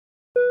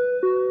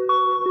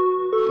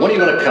When are you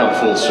going to come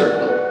full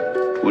circle?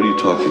 What are you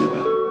talking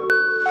about?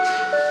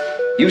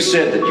 You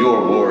said that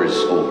your war is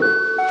over.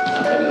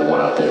 Now, maybe the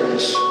one out there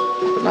is,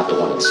 but not the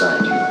one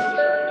inside you.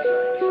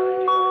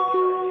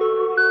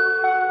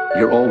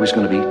 You're always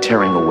going to be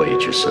tearing away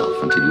at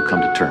yourself until you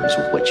come to terms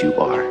with what you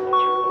are.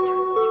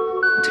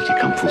 Until you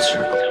come full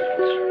circle.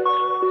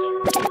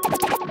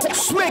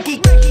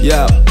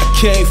 Yo, I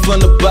came from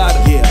the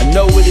bottom. Yeah, I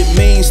know what it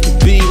means to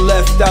be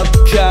left out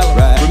the column.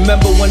 Right.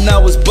 Remember when I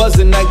was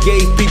buzzing, I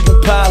gave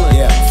people pollen.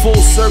 Yeah. Full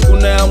circle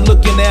now, I'm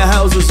looking at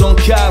houses on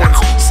Collins.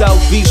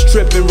 South Beach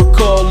tripping,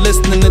 recall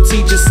listening to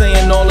teachers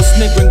saying all the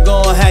snickering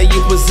gon' have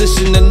you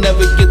position to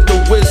never get the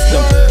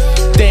wisdom.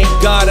 Thank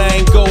God I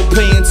ain't go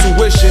paying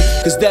tuition,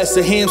 cause that's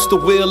a hamster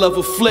wheel of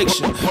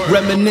affliction.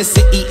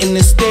 Reminiscing, eating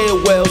in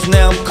stairwells,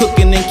 now I'm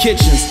cooking in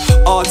kitchens.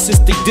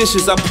 Artistic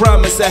dishes, I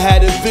promise I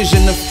had a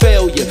vision of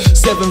failure.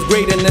 7th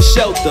grade in the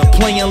shelter,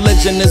 playing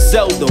Legend of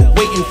Zelda,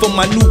 waiting for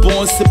my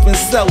newborn sipping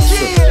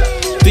seltzer.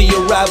 The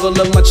arrival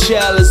of my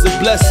child is a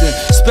blessing,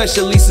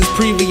 especially since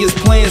previous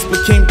plans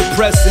became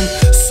depressing.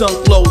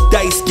 Sunk low,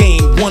 dice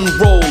game, one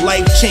roll,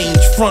 life change.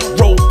 Front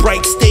row,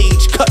 bright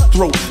stage,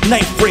 cutthroat,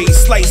 knife raise,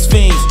 slice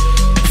fiends.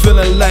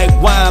 Feeling like,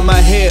 why am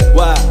I here?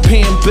 Why?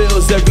 Paying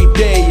bills every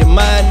day, your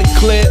mind to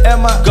clear.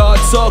 Am I? God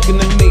talking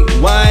to me,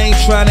 why I ain't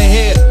trying to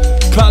hear?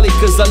 Probably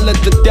cause I let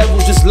the devil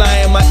just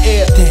lie in my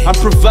ear. I'm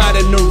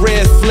providing a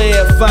rare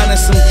flair, finding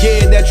some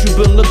gear that you've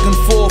been looking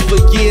for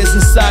years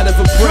inside of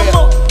a prayer.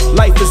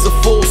 Life is a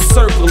full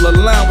circle,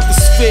 aligned with the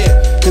sphere.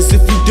 Cause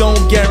if you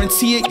don't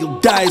guarantee it, you'll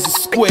die as a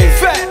square.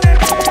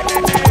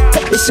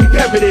 It's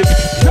imperative.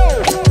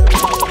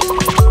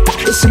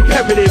 It's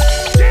imperative.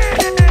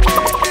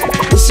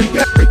 It's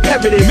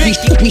imperative.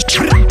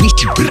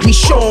 We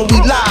showin' we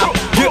live.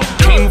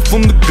 Came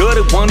from the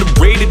gutter, wanna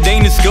braid it,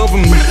 ain't discover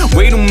me.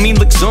 Wait on me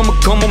like summer,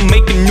 come on,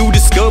 make a new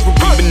discovery.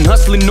 Been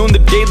hustling on the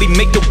daily,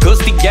 make your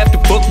custody have to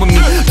fuck with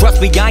me. Trust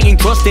me, I ain't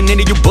trusting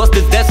any of you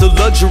busters, that's a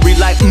luxury.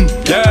 Like,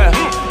 yeah,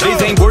 this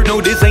ain't work,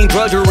 no, this ain't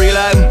drudgery.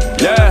 Like,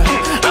 yeah,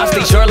 I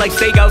stay sharp like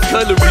steakhouse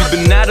cutlery.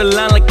 Been out of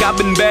line like I've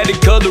been bad at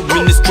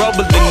coloring. It's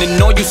troubling,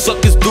 and all you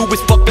suckers do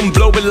is fucking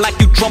blow it like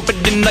you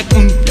trumpeting. Like,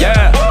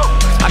 yeah.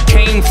 I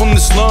came from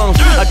the slums,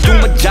 I do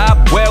my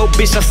job well,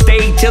 bitch, I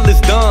stayed till it's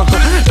done.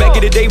 Back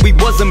in the day we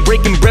wasn't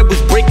breaking bread,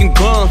 was breaking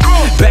crumbs.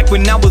 Back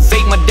when I was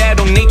 8, my dad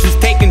on H was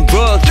taking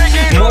drugs.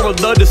 Moral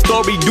of the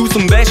story, do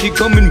some bad shit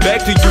coming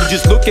back to you.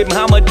 Just look at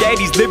how my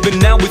daddy's living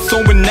now, it's so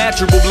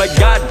unnatural. Like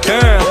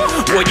goddamn,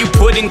 what you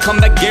put in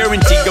come back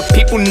guarantee. Got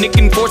people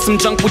nicking for some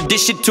junk with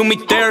this shit to me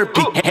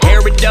therapy.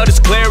 Air it out as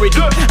clarity,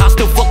 I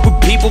still fuck with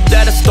people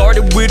that I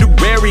started with a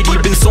rarity.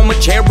 Been so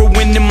much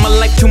heroin in my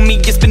life, to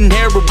me it's been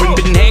heroin.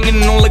 Been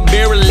hanging on like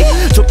barely,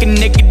 took a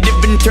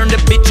negative and turned a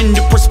bitch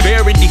into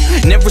prosperity.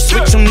 Never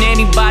switch on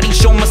anybody,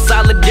 show my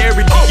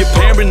solidarity.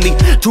 Apparently,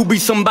 to be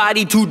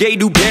somebody today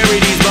do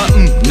parodies, but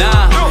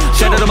nah.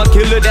 Shout out to my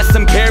killer, that's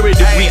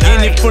imperative. We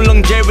in it for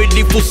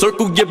longevity, full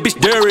circle, yeah bitch,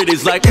 there it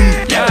is. Like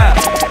yeah.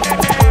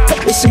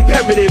 It's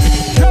imperative.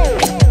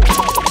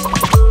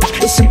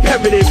 It's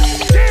imperative.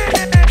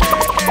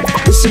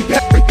 It's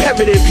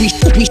imperative.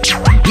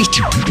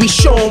 We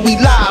showin' we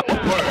live.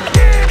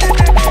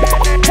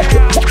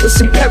 It's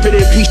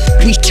imperative. We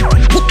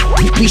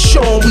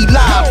showin' we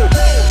live.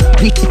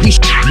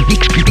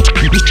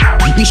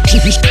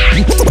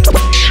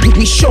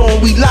 We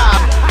showin' we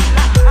live.